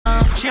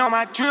on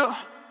my drip,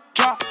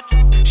 drop.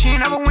 She ain't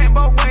never went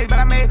both ways, but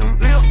I made them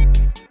lip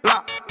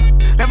lock.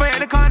 Never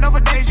had a condo for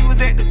days, she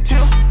was at the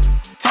tip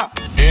top.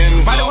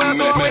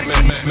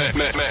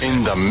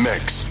 In the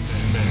mix.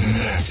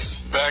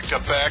 Back to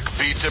back,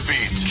 beat to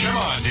beat. Come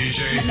on,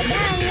 DJ. If you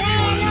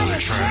want another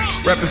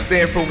track.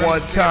 Represent for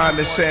one time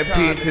is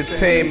Champagne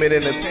Entertainment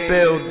in the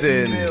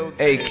building,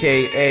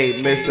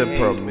 aka Mr.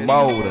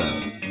 Promoter.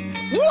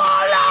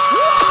 Voila!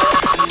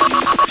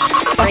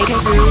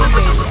 Breakthrough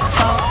Radio.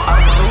 Talk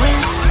on my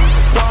wrist,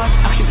 watch,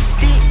 I keep a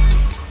stick,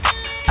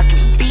 I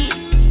keep a beat,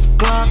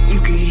 Glock, you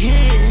can hear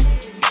it.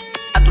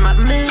 After my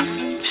miss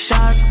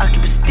shots, I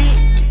keep a stick,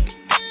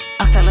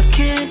 I tell her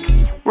kick,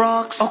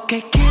 rocks,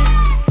 okay kick,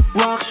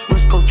 rocks,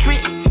 wrist go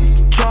trip,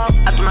 drop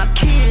after my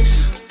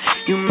kiss.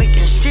 You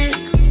making shit,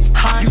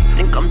 how you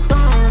think I'm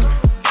dumb?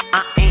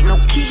 I ain't no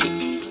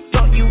kid,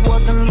 thought you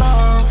was in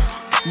love,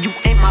 you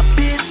ain't my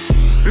bitch,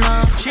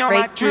 nah. She on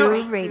my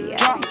Breakthrough Radio.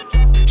 Drop.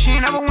 She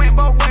ain't never went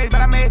both ways,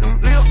 but I made them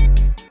lip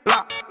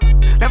lock.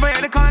 Never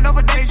had a condo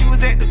for days, she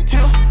was at the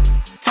tip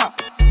top.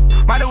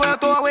 Might as well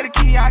throw away the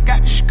key, I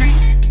got the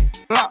streets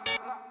locked.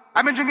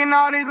 I've been drinking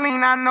all this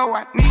lean, I know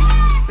I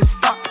need to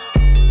stop.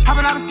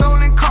 Hopping out of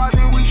stolen cars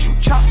and we shoot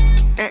chops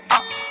at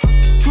ops.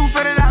 Two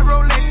fitted out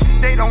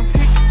Rolexes, they don't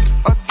tick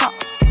or top.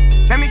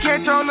 Let me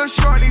catch your little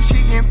shorty,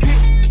 she can pick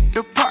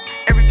the part.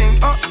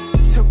 Everything up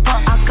to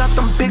part. I got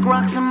them big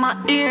rocks in my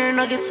ear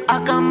nuggets,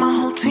 I got my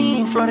whole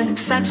team flooded.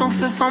 Sacks on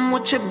fifth, I'm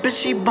with your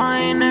bitch, she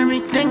buying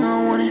everything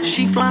I wanted.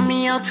 She fly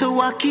me out to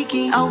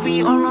Waikiki,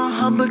 LV all on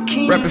her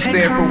bikini.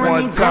 Represent for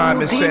one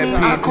time is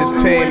Champagne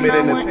Entertainment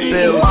in the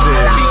building,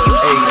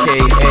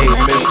 aka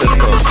Mr.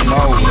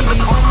 Promoter.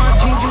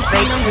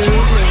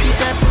 Treat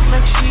that bitch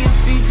like she a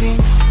Fifi.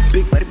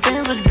 Big body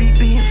bands like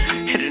BB.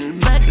 Hit it in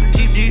the back of the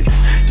Jeep.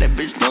 That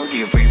bitch knows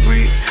she a free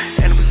breed.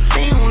 And it was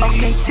staying on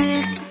okay,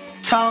 tick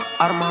tock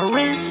out of my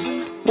wrist.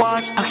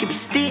 Watch, I keep a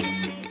stick,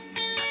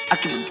 I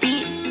keep a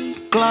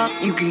beat,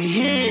 Glock, you can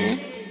hear it.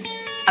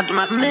 After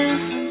my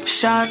miss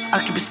shots,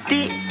 I keep a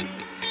stick,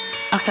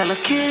 I tell her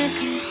kick,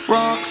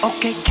 rocks,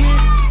 okay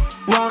kick,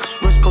 rocks,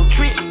 wrist go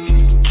trip,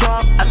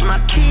 drop after my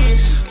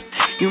kiss.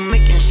 You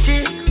making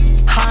shit,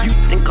 how you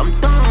think I'm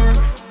dumb?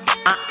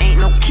 I ain't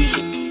no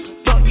kid,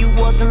 thought you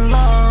was in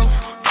love,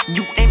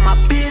 you ain't my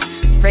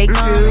bitch.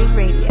 Breakthrough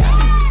Radio.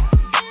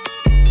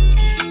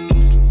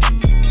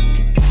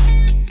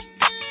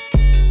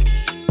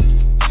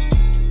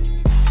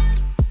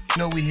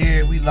 You know we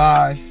here, we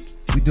live,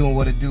 we doing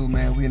what it do,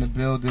 man. We in the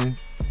building,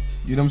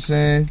 you know what I'm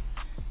saying?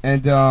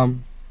 And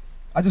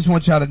I just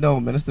want y'all to know,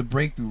 man, it's the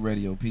Breakthrough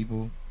Radio,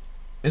 people.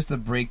 It's the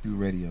Breakthrough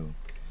Radio.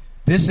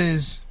 This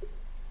is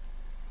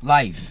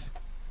life.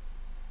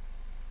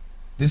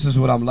 This is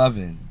what I'm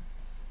loving.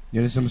 You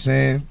understand what I'm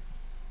saying?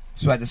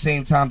 So at the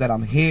same time that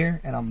I'm here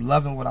and I'm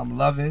loving what I'm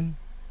loving,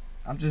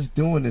 I'm just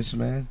doing this,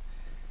 man.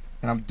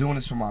 And I'm doing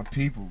this for my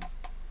people.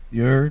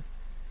 You heard?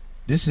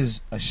 This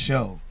is a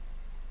show.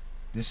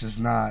 This is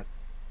not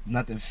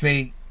nothing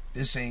fake.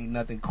 This ain't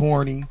nothing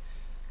corny.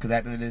 Because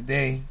at the end of the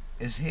day,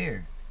 it's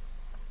here.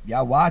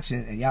 Y'all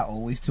watching and y'all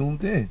always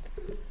tuned in.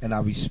 And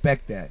I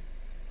respect that.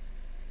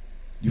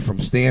 You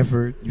from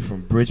Stanford. You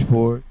from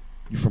Bridgeport.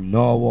 You from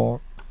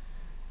Norwalk.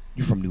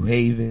 You from New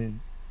Haven.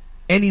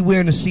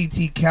 Anywhere in the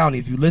CT County.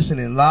 If you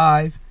listening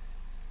live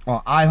on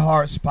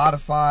iHeart,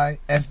 Spotify,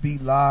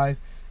 FB Live.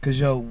 Because,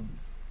 yo,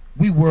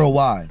 we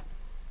worldwide.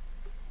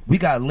 We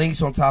got links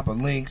on top of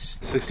links.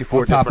 64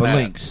 on top of different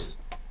links.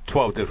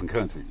 12 different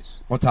countries.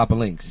 On top of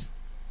links.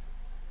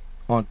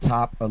 On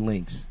top of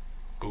links.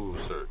 Google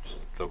search,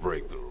 The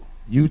Breakthrough.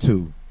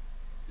 YouTube.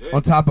 Yeah.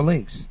 On top of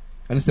links.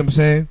 Understand what I'm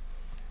saying?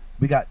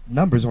 We got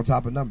numbers on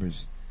top of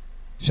numbers.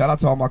 Shout out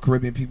to all my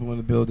Caribbean people in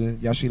the building.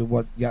 Y'all see the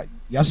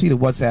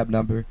WhatsApp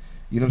number.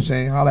 You know what I'm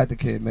saying? Holla at the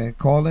kid, man.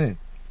 Call in.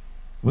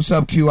 What's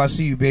up, Q? I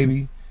see you,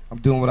 baby. I'm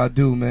doing what I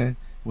do, man.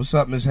 What's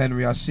up, Miss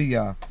Henry? I see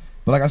y'all.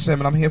 But like I said,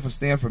 man, I'm here for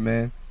Stanford,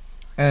 man.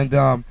 And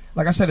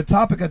like I said, the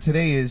topic of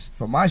today is,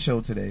 for my show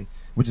today,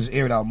 which is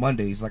aired out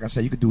Mondays, like I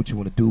said, you can do what you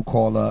want to do,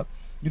 call up,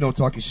 you know,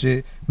 talk your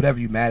shit, whatever,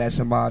 you mad at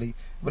somebody,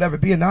 whatever,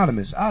 be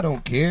anonymous. I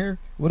don't care.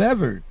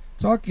 Whatever.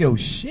 Talk your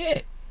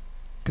shit.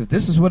 Because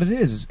this is what it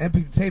is. It's MP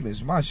Entertainment.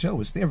 It's my show.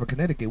 It's Stanford,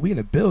 Connecticut. We in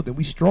the building.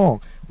 We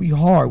strong. We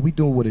hard. We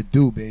doing what it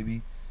do,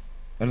 baby.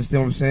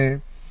 Understand what I'm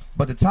saying?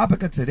 But the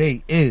topic of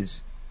today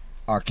is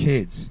our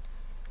kids,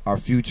 our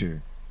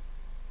future.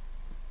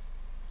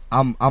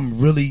 I'm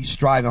really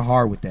striving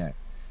hard with that.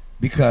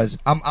 Because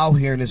I'm out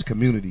here in this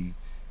community,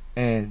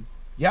 and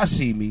y'all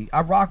see me.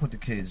 I rock with the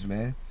kids,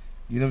 man.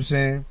 You know what I'm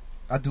saying?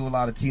 I do a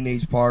lot of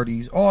teenage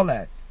parties, all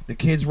that. The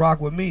kids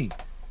rock with me.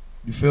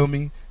 You feel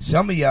me?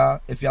 Some of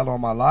y'all, if y'all on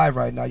my live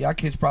right now, y'all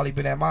kids probably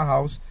been at my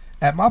house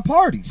at my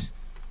parties.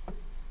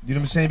 You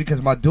know what I'm saying?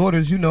 Because my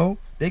daughters, you know,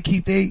 they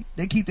keep they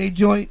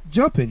joint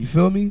jumping. You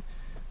feel me?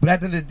 But at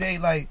the end of the day,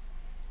 like,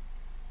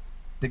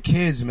 the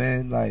kids,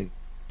 man, like,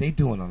 they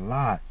doing a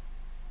lot.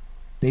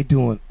 They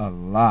doing a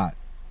lot.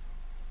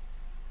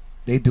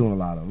 They doing a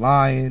lot of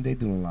lying. They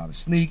doing a lot of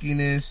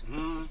sneakiness.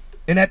 Mm-hmm.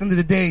 And at the end of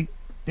the day,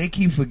 they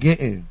keep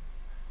forgetting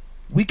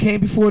we came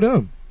before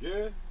them.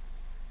 Yeah.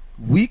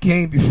 We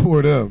came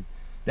before them.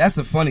 That's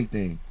the funny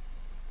thing.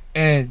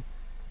 And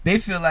they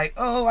feel like,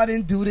 oh, I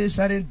didn't do this,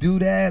 I didn't do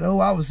that. Oh,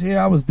 I was here,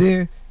 I was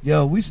there.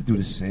 Yo, we used to do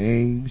the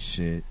same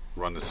shit.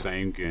 Run the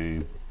same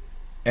game.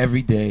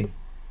 Every day.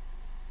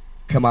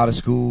 Come out of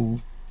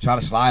school, try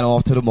to slide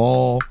off to the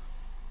mall.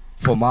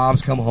 For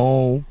moms come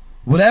home.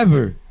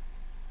 Whatever.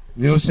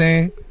 You know what I'm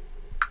saying?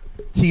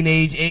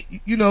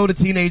 You know, the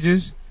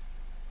teenagers.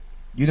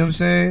 You know what I'm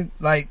saying?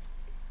 Like,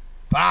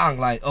 bang,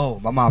 like, oh,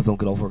 my moms don't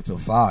get off work till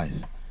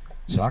 5.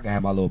 So I can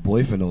have my little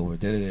boyfriend over,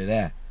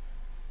 da-da-da-da.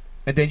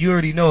 And then you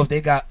already know if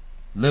they got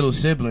little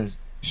siblings,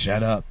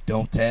 shut up,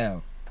 don't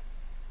tell.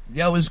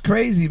 Yo, it's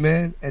crazy,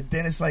 man. And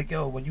then it's like,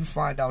 yo, when you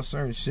find out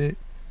certain shit,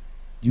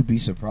 you be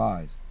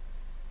surprised.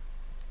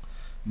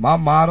 My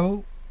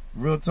motto,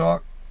 real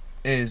talk,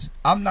 is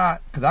I'm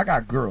not, because I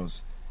got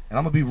girls, and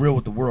I'm going to be real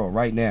with the world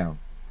right now.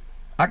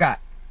 I got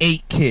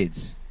 8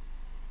 kids.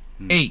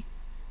 8.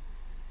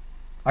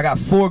 I got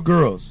 4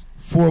 girls,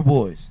 4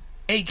 boys,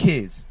 8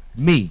 kids,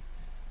 me.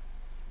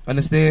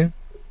 Understand?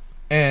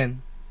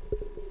 And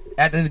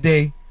at the end of the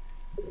day,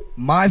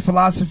 my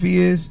philosophy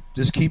is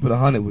just keep it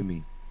 100 with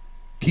me.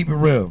 Keep it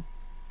real.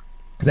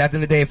 Because at the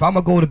end of the day, if I'm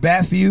going to go to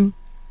bat for you,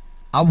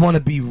 I want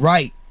to be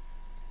right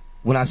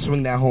when I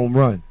swing that home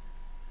run.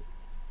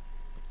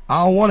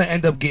 I don't want to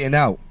end up getting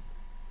out.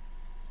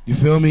 You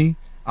feel me?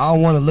 I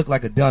don't want to look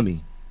like a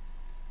dummy.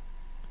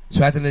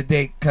 So at the end of the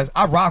day, because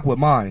I rock with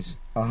mines,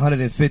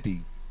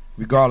 150,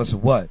 regardless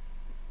of what.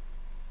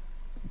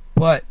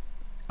 But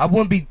I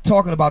wouldn't be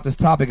talking about this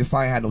topic if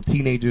I ain't had no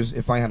teenagers,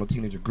 if I ain't had no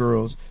teenager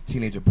girls,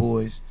 teenager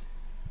boys.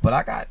 But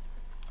I got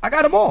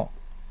them all.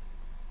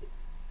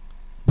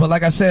 But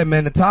like I said,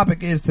 man, the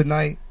topic is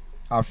tonight,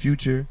 our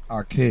future,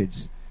 our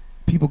kids.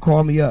 People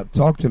call me up,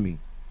 talk to me.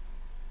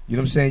 You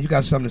know what I'm saying? You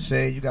got something to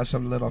say, you got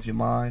something to let off your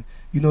mind.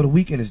 You know the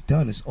weekend is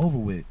done, it's over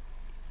with.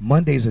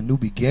 Monday's a new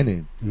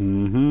beginning.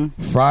 Mm-hmm.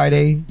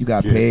 Friday, you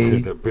got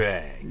paid. To the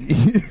bag.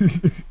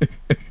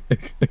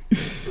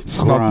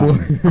 It's my boy.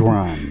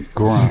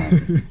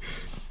 Grind.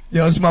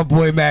 Yo, it's my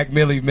boy Mac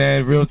Millie,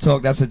 man. Real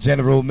talk, that's a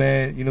general,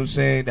 man. You know what I'm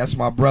saying? That's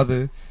my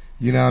brother.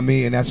 You know what I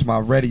mean? And that's my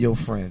radio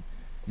friend.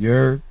 You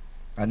heard?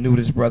 I knew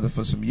this brother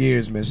for some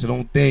years, man. So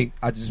don't think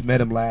I just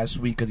met him last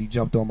week because he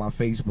jumped on my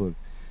Facebook.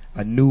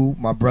 I knew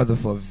my brother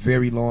for a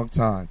very long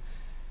time.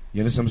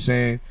 You understand what I'm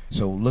saying?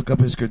 So look up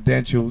his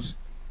credentials.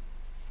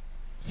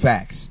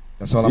 Facts.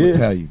 That's all I'm going to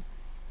tell you.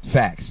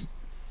 Facts.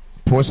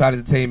 Poolside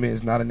Entertainment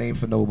is not a name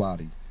for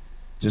nobody.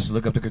 Just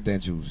look up the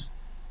credentials.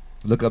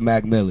 Look up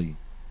Mac Millie.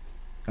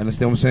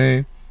 Understand what I'm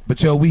saying?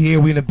 But yo, we here,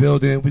 we in the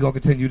building. We going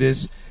to continue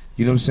this.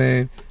 You know what I'm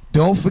saying?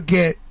 Don't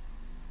forget,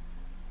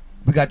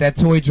 we got that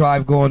toy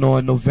drive going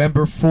on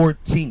November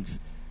 14th.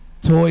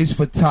 Toys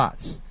for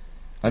Tots.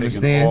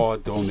 Understand? Taking all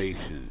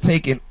donations.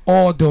 Taking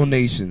all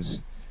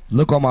donations.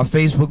 Look on my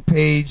Facebook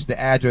page. The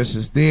address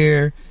is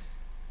there.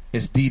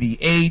 It's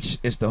DDH.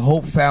 It's the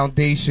Hope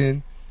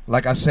Foundation.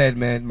 Like I said,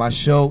 man, my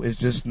show is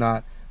just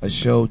not a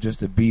show just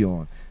to be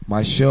on.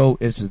 My show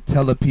is to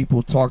tell the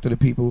people, talk to the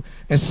people,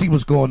 and see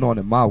what's going on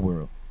in my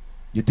world.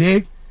 You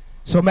dig?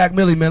 So, Mac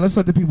Millie, man, let's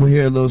let the people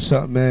hear a little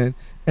something, man.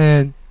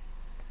 And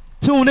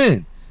tune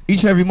in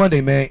each and every Monday,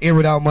 man. Air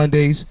It Out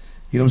Mondays.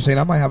 You know what I'm saying?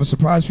 I might have a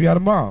surprise for y'all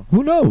tomorrow.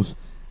 Who knows?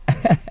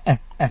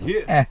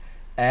 Yeah.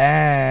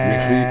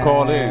 Make sure you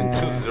call in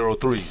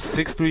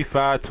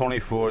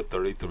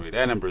 203-635-2433.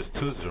 That number is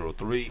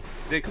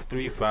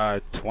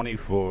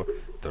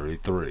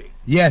 203-635-2433.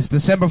 Yes,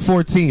 December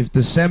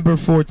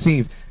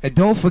 14th. And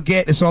don't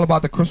forget, it's all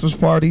about the Christmas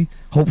party.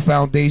 Hope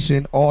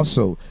Foundation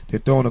also, they're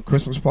throwing a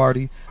Christmas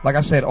party. Like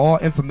I said, all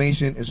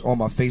information is on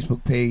my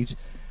Facebook page.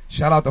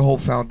 Shout out to Hope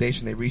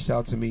Foundation. They reached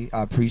out to me.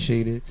 I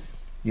appreciate it.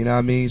 You know what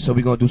I mean? So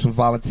we're going to do some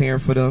volunteering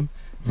for them.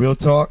 Real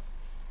talk.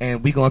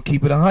 And we're going to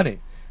keep it 100.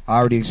 I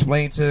already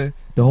explained to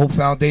the Hope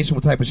Foundation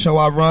what type of show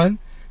I run,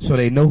 so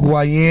they know who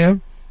I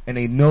am, and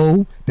they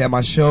know that my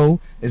show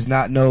is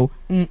not no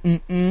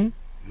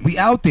We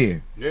out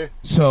there. Yeah.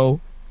 So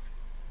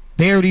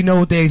they already know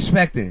what they're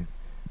expecting.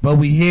 But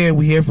we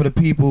here for the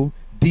people.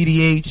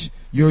 DDH,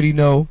 you already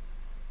know.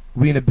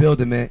 We in the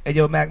building, man. Hey,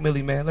 yo, Mac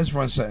Millie, man, let's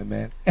run something,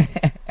 man.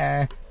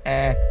 The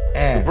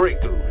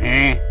breakthrough,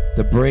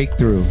 The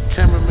breakthrough.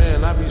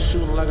 Cameraman, I be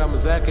shooting like I'm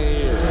Zach in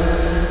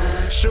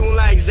here. Shooting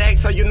like Zach,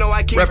 so you know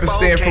I keep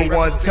Represent for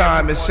one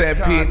time is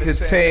Champagne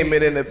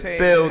Entertainment in the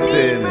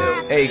building,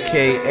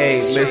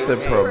 aka Mr.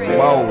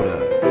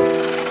 Promoter.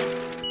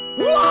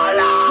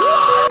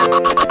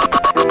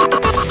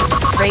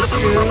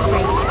 Breakthrough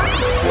Radio.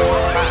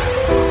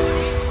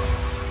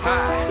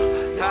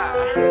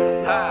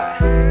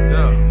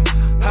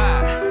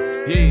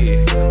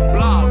 Yeah,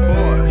 block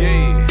boy,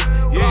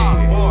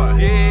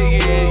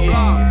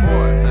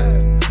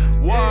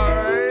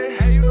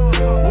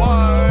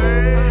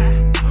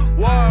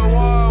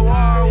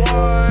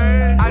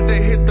 I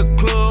just hit the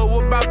club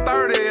with about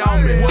 30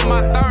 on me. With my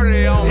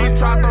 30 on me. He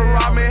tried to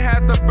rob me,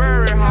 had to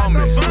bury,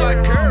 homie. Suit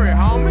like Curry,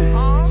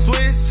 homie.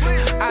 Swiss,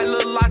 I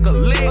look like a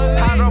lick.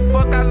 How the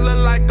fuck I look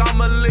like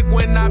I'm a lick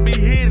when I be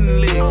hitting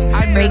licks?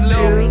 I just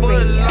little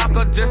foot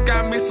locker, just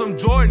got me some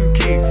Jordan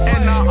kicks.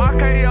 And the arc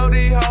RKO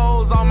these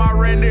hoes on my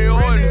Randy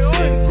Orton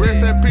shit. Rest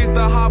in peace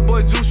to Hot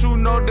Boy Juice, you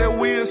know that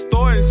we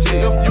extorting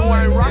shit. If you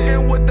ain't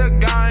rockin' with the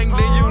gang,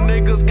 then you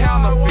niggas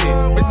counterfeit.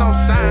 Bitch, I'm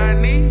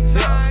shiny.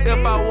 Yeah.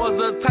 If I was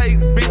a tape,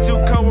 bitch, you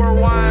come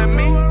rewind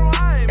me.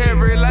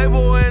 Every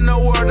label in the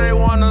world, they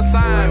wanna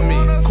sign me.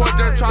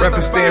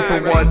 Represent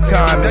for one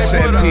time, it's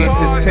MP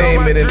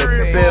Entertainment in the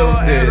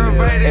building,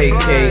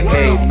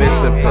 aka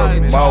Mr.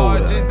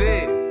 Promoter.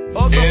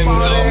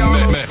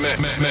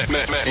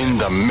 In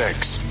the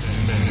mix.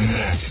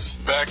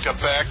 Back to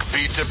back,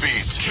 beat to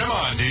beat. Come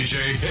on, DJ,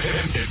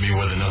 hit me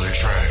with another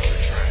track.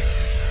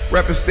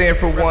 Represent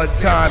for one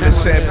time,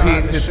 it's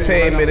MP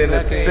Entertainment in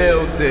the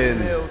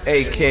building,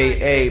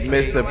 aka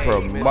Mr.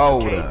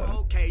 Promoter.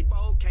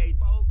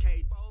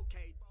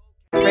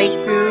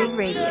 Breakthrough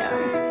Radio.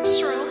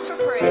 Shrills for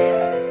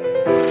Parade.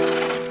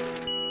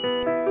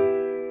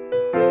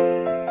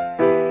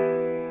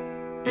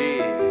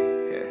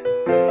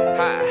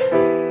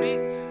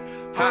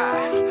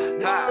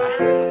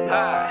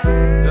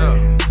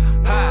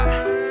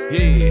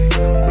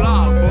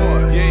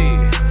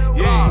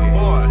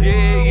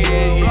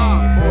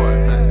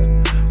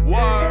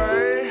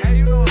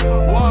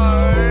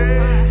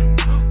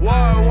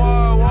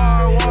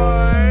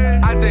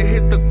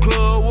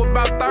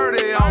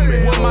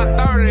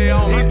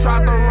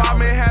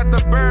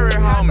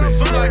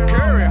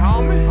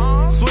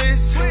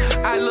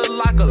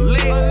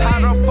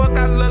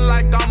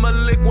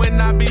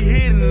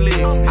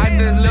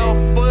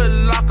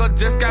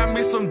 Just got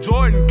me some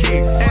Jordan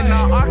kicks. And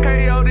I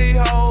RKO these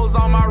hoes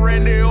on my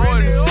Randy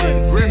Orton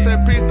shit. Rest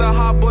in peace to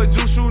Hot Boy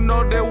Juice, you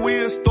know that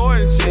we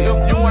extorting shit.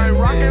 If you ain't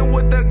rockin'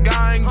 with the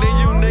gang, then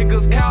you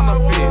niggas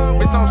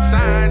counterfeit. Bitch, I'm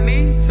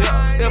shiny.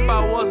 Yeah. If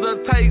I was a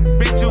tape,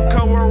 bitch, you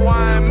come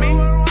rewind me.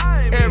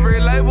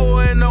 Every label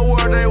in the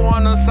world, they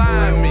wanna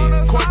sign me.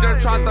 Court just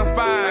tried to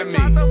find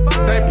me.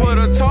 They put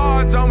a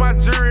charge on my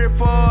jury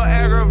for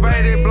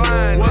aggravated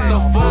blind. What the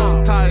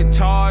fuck type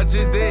charge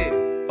is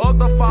that? Up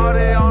the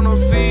 40 on them,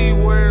 see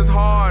where it's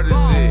hard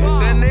as it.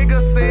 That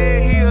nigga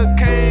said he a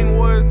king,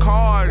 where his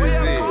card is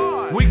it?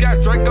 We got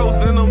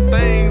Dracos in them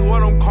things,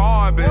 where them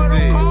carbons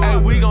is. Hey,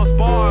 we gon'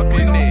 spark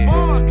in it.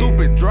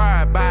 Stupid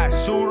drive-by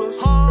shooters.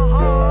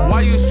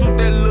 Why you shoot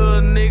that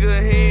little nigga,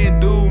 he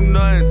ain't do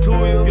nothing to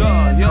you?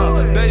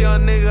 Yeah, that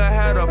young nigga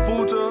had a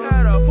future.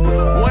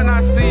 When I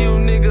see you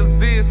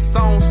niggas is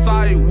on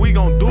site, we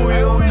gon' do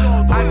you.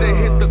 I just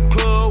hit the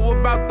club with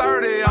about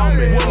 30 on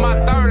me. With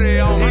my 30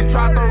 on me. He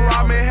tried to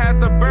rob me, had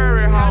to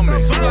bury homie.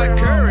 Suit like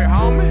Curry,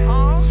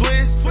 homie.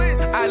 Swiss,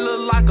 I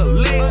look like a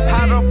lick.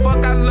 How the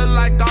fuck I look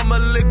like I'm a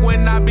lick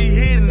when I be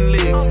hitting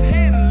licks?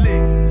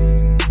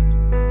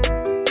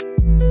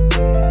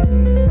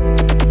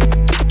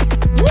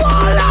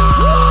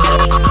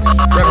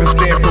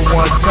 Represent for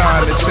one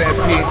time, it's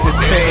MP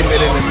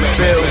Entertainment in the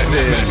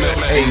building,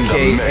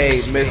 aka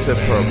Mr.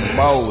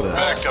 Promoter.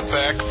 Back to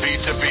back,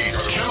 beat to beat.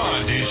 Come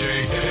on, DJ,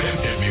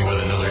 hit me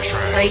with another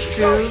track.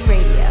 Breakthrough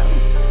Radio.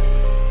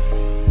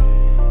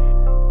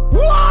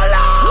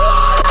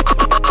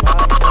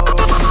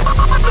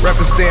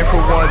 Represent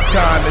for one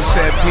time, it's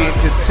MP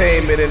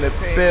Entertainment in the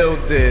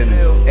building,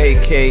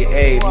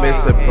 aka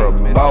Mr.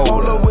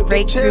 Promoter.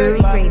 Breakthrough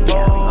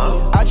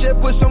Radio. I just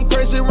put some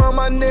crazy around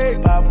my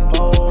neck.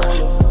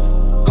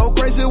 Go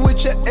crazy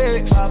with your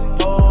ex.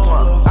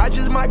 I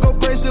just might go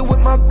crazy with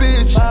my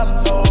bitch.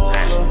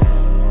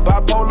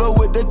 Bipolar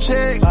with the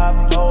check.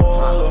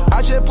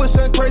 I just put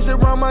some crazy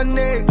around my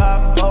neck.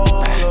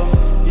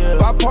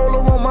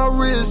 Bipolar on my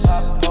wrist.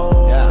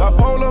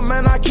 Bipolar,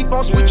 man, I keep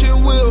on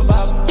switching wheels.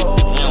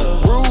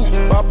 Rude,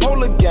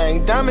 bipolar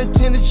gang, diamond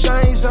tinted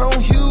chains on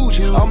huge.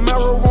 A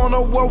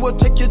marijuana war will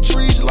take your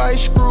trees like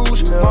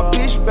screws. My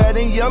bitch bad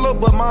and yellow,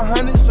 but my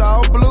honey's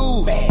all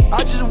blue.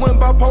 I just went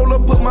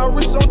bipolar, put my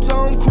wrist on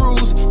Tom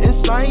Cruise.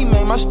 Insane,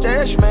 man, my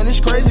stash, man, it's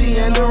crazy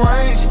in the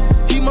range.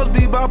 He must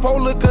be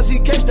bipolar, cause he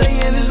can't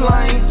stay in his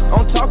lane.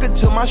 I'm talking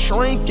to my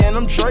shrink, and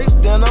I'm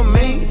draped in a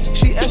mink.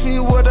 She asked me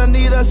what I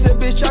need, I said,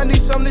 bitch, I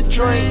need something to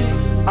drink.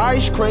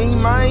 Ice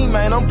cream,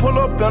 man, I'm pull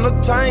up in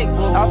a tank.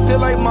 I feel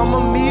like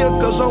Mamma Mia,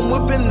 cause I'm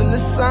whipping in the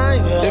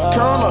same. The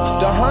colonel,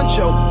 the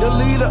honcho, the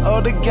leader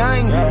of the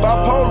gang.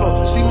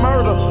 Bipolar, see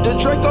murder, the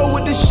Draco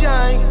with the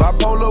shine.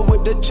 Bipolar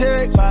with the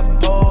check.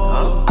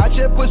 I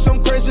just put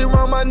some crazy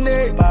around my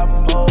neck.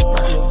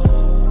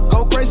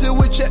 Go crazy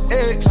with your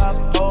ex.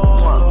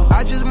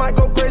 I just might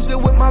go crazy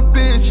with my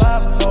bitch.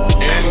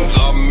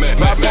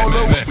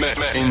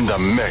 In the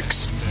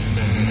mix.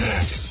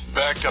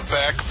 Back to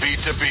back, beat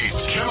to beat.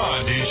 Come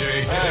on,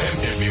 DJ,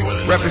 hit me with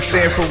another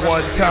Represent track. for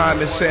one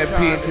time, it's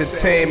MP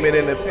Entertainment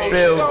in the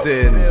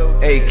building,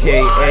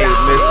 aka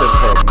Mr.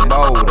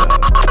 Promoter.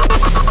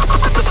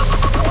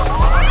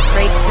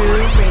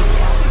 Breakthrough Radio.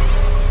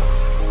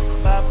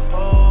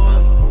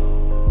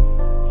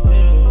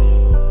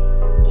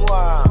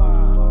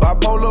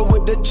 Bipolar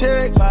with the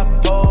check.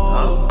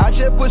 I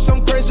just put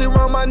some crazy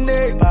around my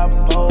neck.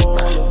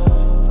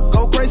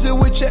 Go crazy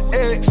with your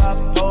ex.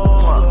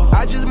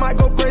 I just might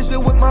go crazy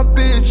with my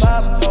bitch.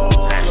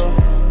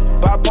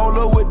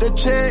 Bipolar with the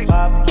check.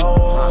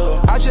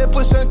 I just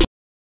put some